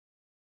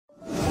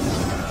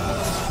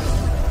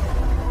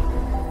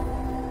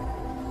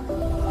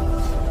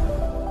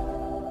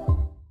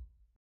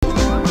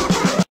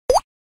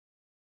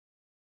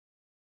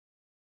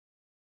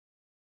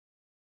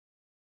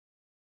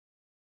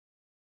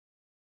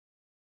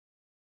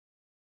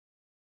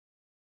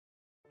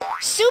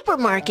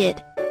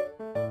Supermarket.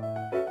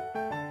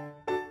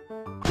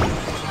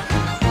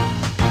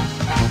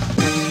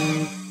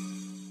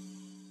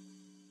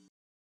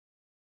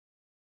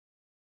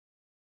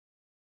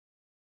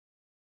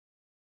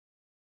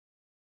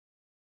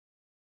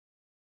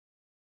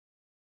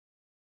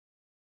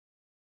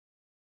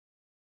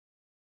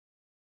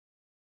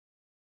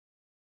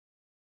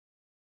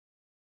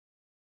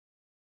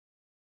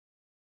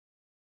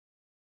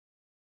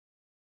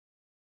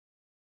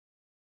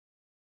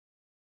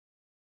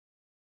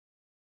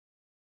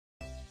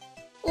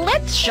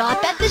 Let's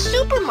shop at the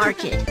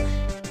supermarket.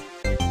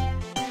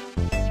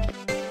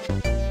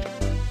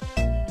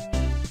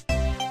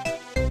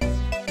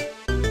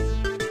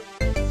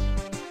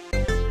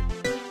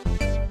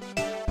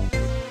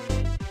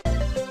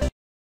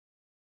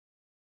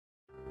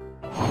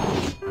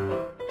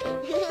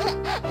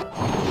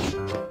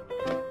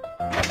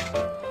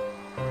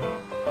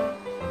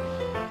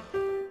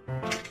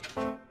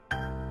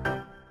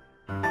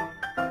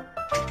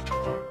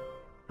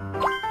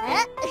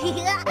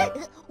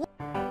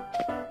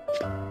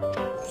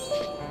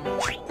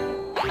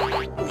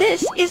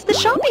 This is the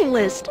shopping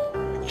list.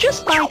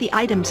 Just buy the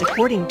items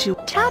according to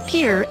tap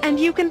here and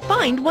you can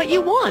find what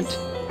you want.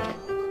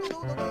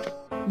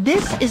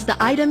 This is the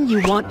item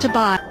you want to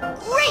buy.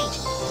 Great!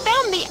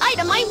 Found the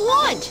item I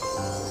want!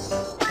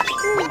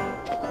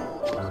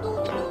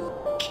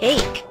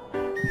 Cake.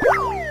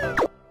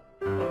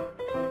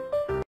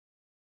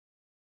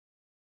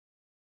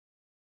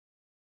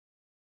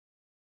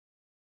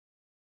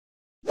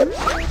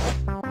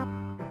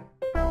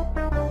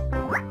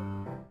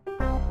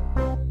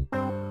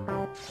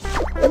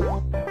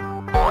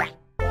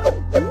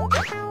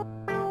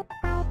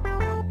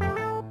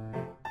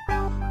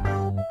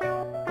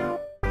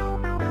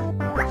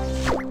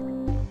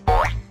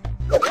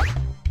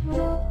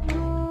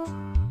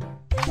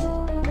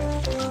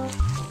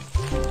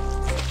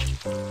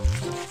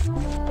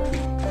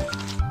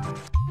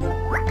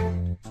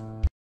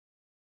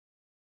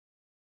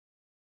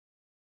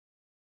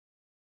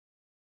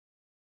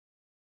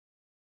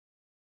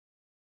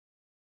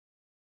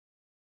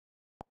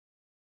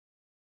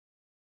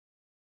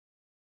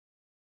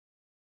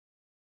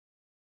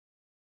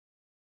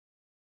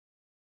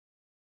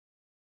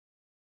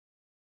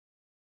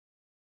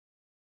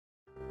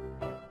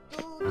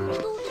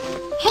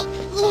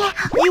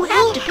 You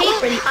have to pay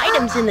for the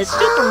items in the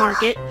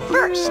supermarket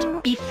first,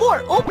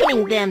 before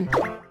opening them.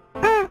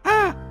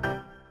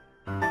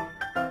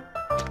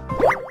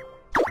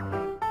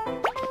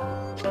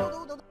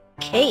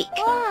 Cake.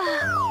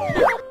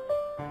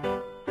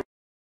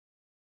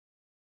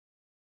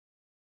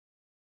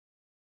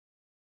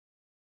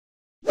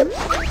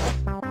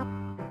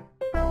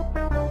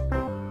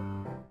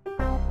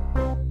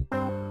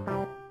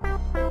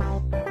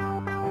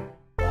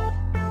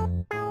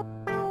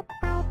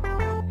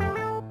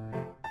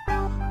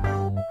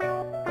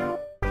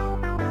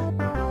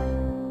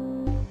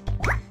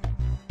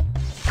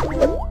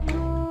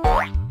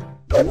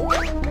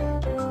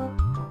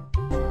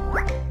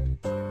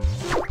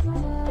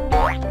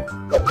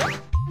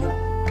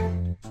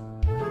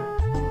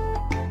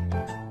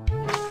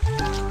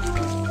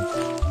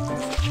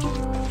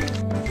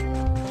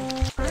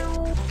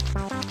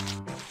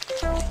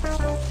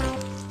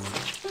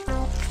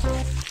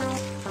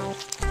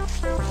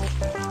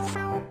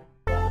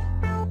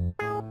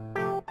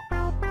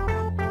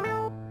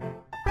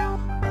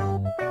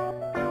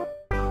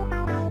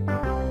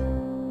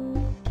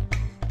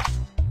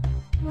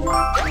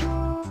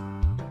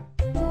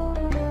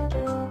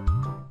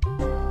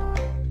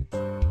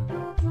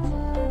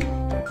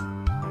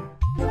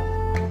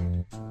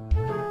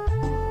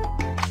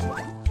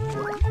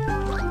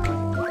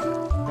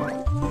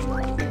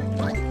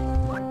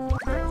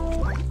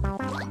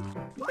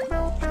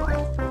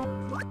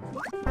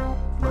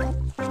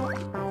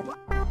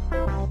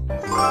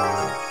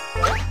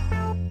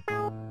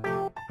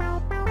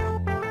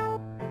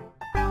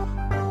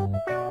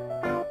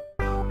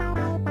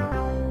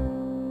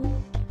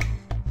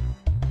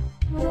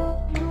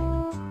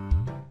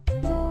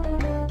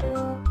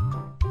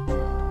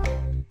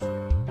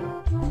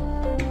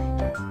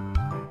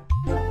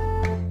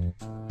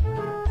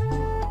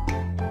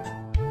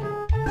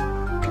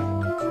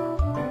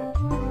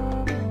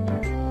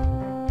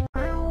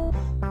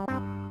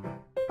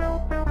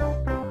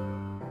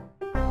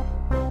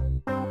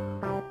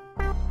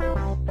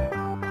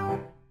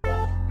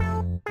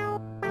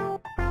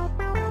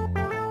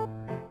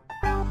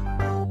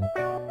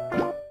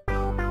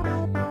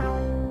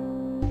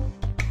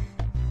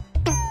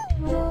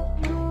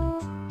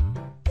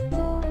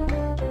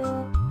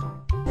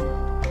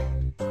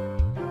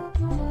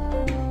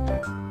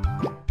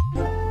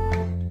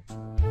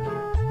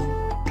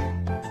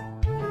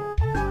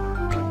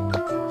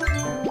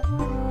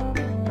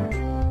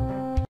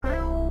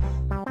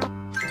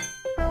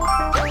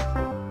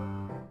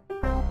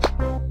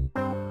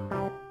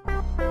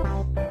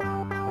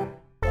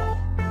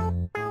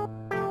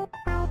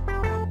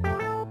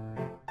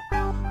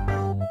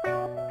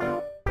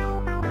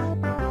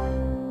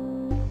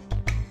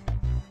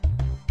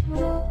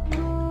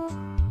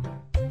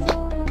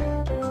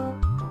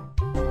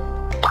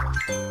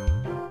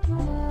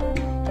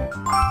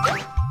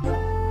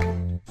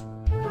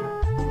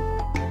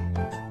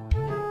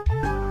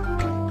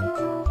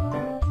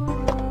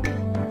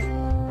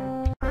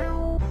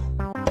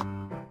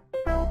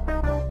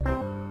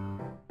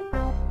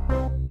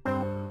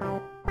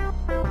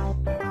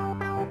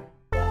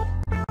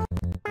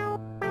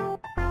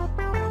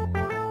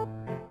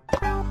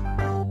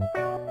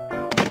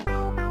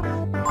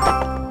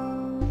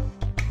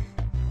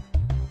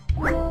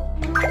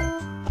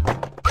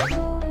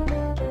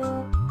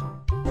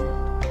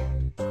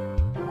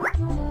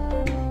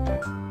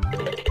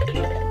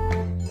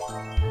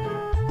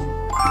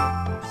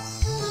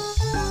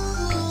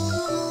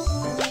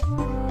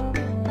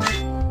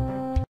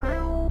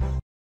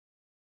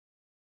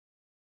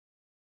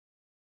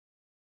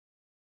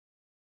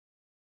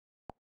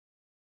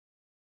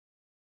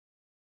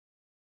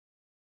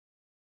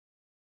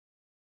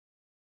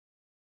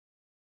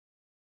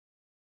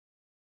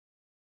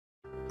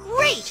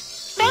 Great!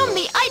 Found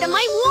the item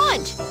I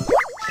want!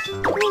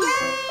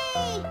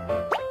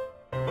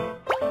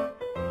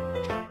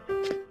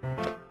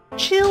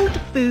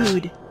 Chilled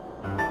food.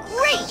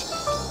 Great!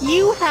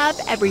 You have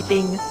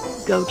everything.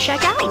 Go check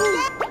out.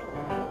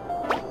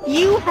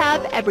 You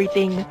have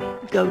everything.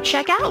 Go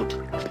check out.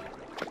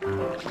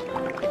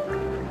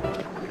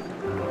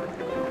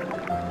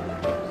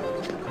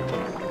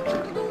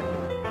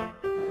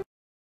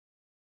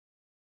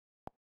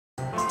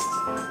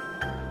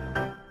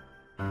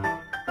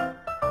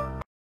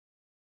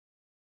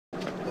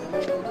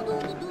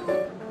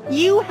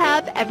 You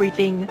have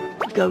everything.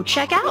 Go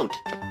check out.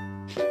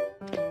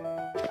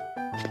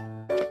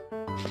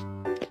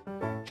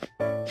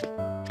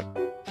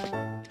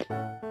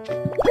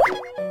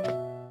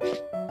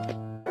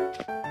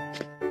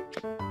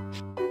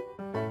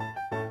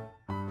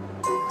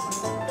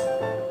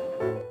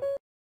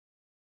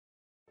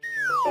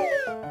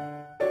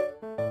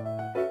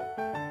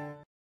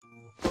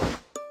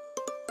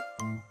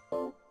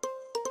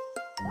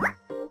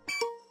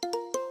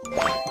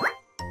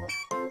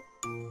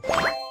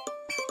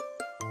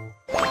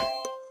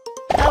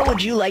 How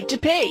would you like to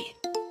pay?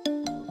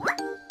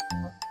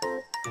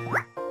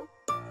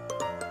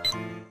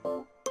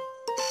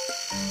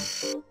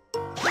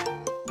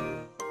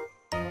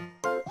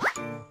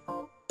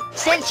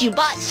 Since you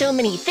bought so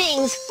many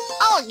things,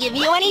 I'll give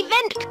you an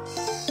event.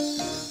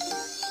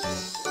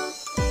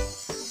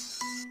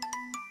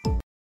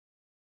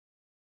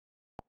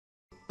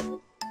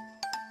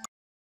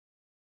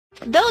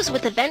 Those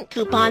with event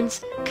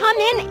coupons, come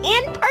in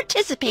and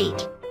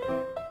participate.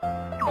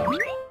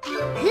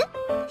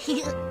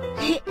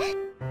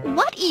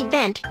 What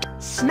event?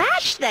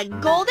 Smash the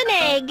golden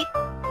egg!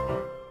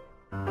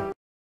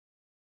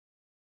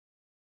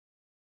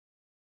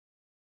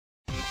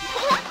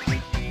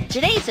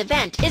 Today's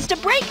event is to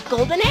break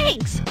golden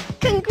eggs!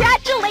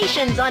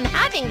 Congratulations on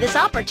having this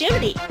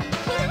opportunity!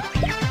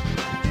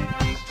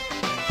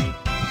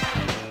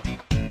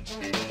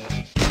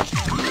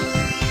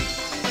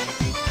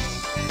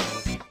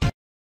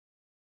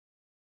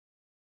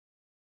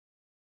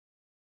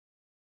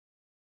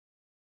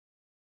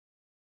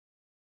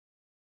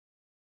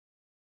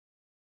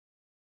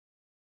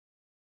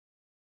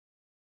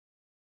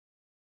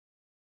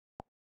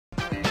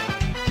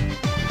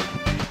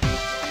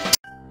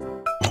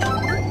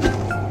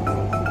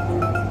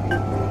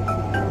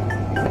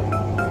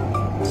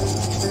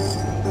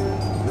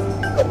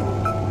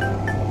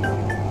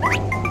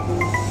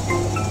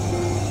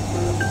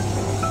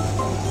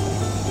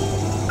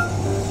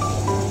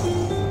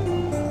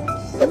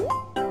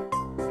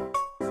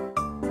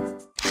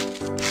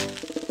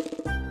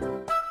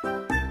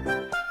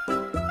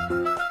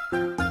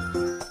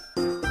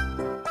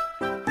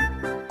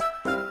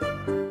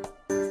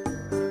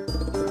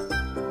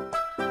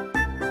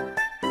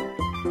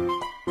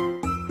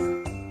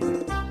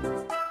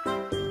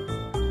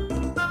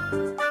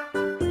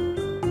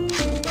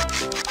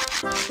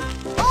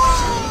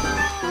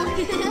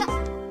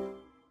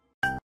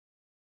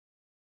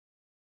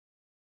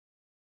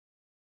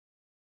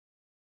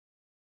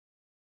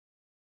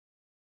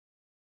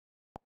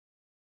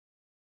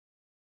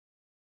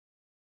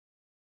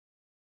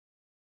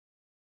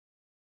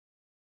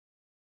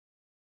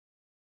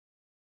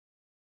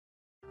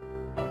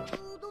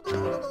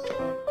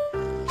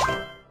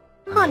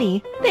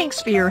 Honey,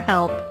 thanks for your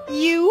help.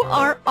 You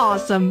are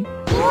awesome.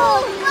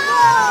 Whoa,